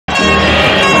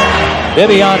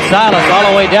Vivian Silas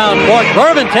all the way down court.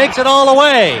 Gervin takes it all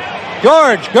away.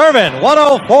 George Gervin,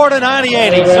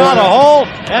 104-98. He saw the hole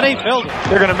and he filled it.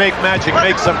 They're going to make Magic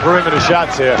make some perimeter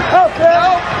shots here.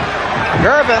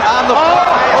 Gervin on the floor.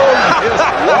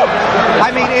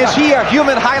 I mean, is he a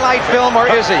human highlight film or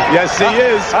is he? Yes, he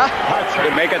is. To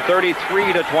make it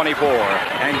 33-24.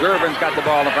 And Gervin's got the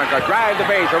ball in the front court. Drive the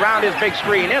base around his big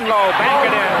screen. In low, bank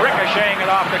it in. Ricocheting it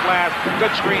off the glass.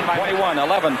 Good screen by 21,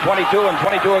 11, 22, and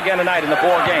 22 again tonight in the 4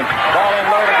 games. Ball in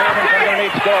low to Gervin from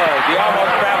underneath scores. He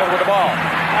almost traveled with the ball.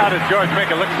 How did George make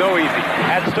it look so easy?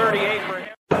 That's 38 for him.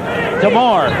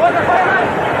 DeMore.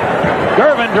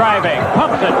 Gervin driving.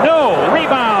 Pumps it. No.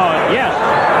 Rebound. Yes.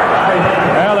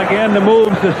 Well, again, the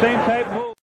moves, the same type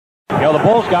move. You know, the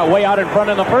Bulls got way out in front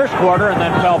in the first quarter and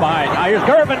then fell behind. Now here's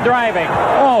Gervin driving.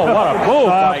 Oh, what a move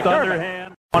by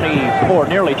Gervin. 24,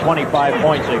 nearly 25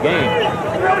 points a game.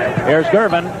 Here's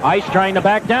Gervin. Ice trying to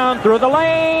back down through the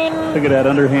lane. Look at that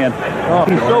underhand. Oh,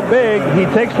 he's so big, he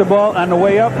takes the ball on the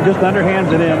way up, just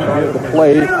underhands it in. The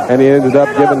play, and he ended up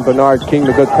giving Bernard King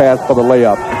the good pass for the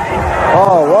layup.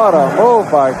 Oh, what a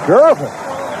move by Gervin.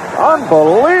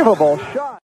 Unbelievable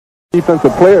shot.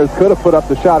 Defensive players could have put up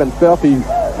the shot himself. He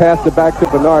passed it back to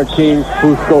Bernard King,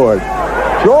 who scored.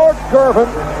 George Gervin,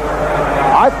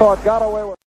 I thought, got away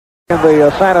with in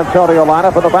the San Antonio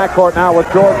lineup in the backcourt now with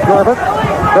George Gervin.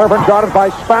 Gervin guarded by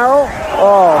Sparrow.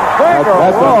 Oh, finger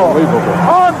that's roll.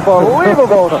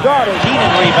 Unbelievable shot.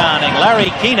 Keenan rebounding.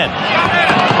 Larry Keenan.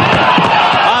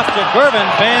 Off to Gervin.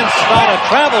 Fans thought a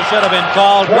travel should have been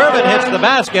called. Gervin hits the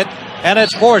basket, and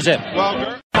it's 4-zip.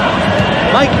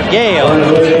 Mike Gale.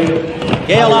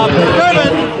 Gale off to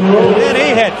Gervin, and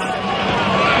he hits.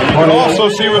 You can also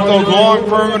see with those long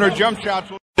perimeter jump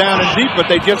shots down and deep, but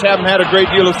they just haven't had a great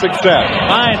deal of success.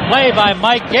 Fine play by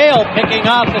Mike Gale, picking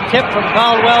off the tip from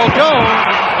Caldwell Jones,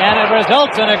 and it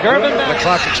results in a Gervin. The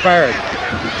clock expired.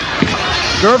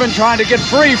 Gervin trying to get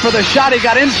free for the shot. He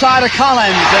got inside of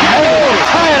Collins and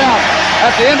tie it up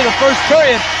at the end of the first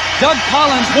period. Doug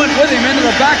Collins went with him into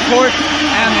the backcourt,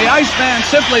 and the Iceman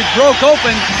simply broke open,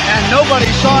 and nobody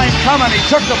saw him coming. He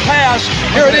took the pass.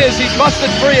 Here it is. He busted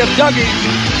free of Dougie,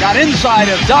 got inside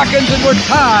of Dawkins, and we're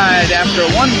tied after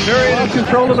 1 period.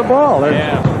 Control of the ball.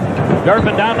 Yeah.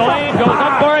 Gervin down the lane, goes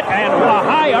up for it, and a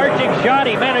high arching shot.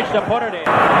 He managed to put it in.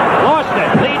 Lost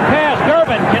it. Lead pass.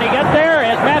 Gervin, can he get there?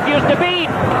 As Matthews to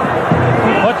beat.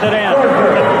 Puts it in.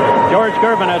 George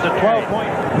Gervin has a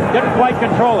 12-point. Didn't quite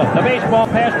control it. The baseball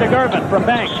pass to Gervin from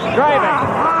Banks. Driving.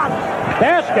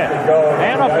 Basket.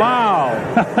 And a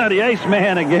foul. The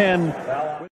Iceman again.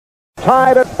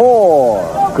 Tied at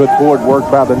 4. Good board work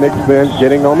by the Knicks then,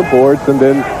 getting on the boards and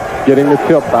then getting the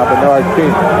tip by Bernard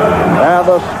King. And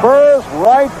the Spurs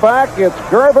right back. It's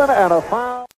Gervin and a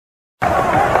foul.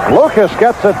 Lucas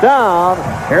gets it down.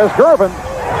 Here's Gervin.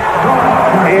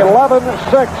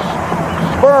 11-6.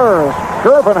 Spurs.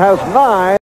 Gervin has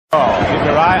 9. Keep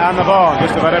your eye on the ball.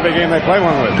 Just about every game they play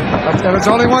one with. And it's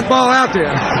only one ball out there.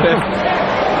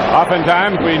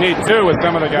 Oftentimes we need 2 with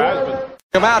some of the guys.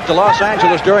 Come out to Los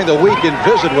Angeles during the week and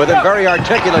visit with him. Very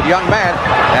articulate young man,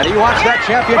 and he wants that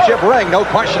championship ring, no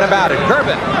question about it.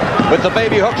 Gervin with the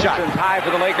baby hook shot. High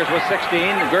for the Lakers with 16.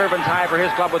 Gervin's high for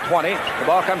his club with 20. The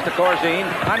ball comes to Corzine.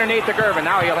 Underneath to Gervin.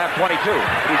 Now he'll have 22.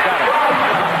 He's got it.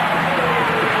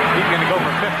 He's going to go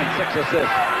for 56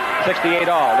 assists. 68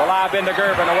 all. The lob into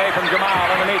Gervin, away from Jamal,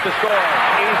 underneath the score.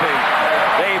 Easy.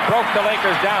 They broke the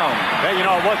Lakers down. Hey, you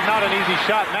know, it was not an easy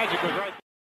shot. Magic was right.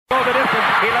 Go the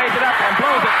distance. He lays it up and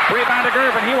blows it. Rebound to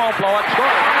Gervin. He won't blow it.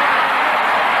 Score.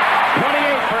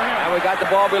 28 for him. And we got the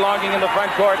ball belonging in the front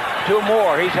court. 2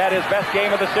 more. He's had his best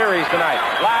game of the series tonight.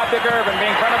 Lob to Gervin,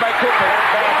 being fronted by Cooper.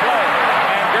 That's bad play.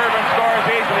 And Gervin scores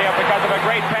easily because of a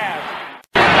great pass.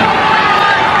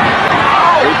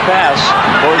 Great pass.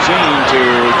 Corzine to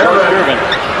George Gervin.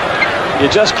 You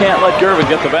just can't let Gervin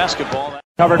get the basketball.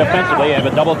 Cover defensively. They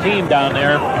have a double team down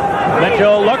there.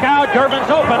 Mitchell, look out. Gervin's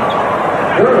open.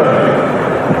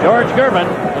 George Gervin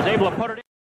was able to put it in.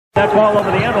 That ball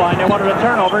over the end line. They wanted a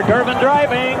turnover. Gervin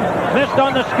driving. Missed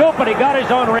on the scoop, but he got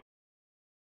his own ring.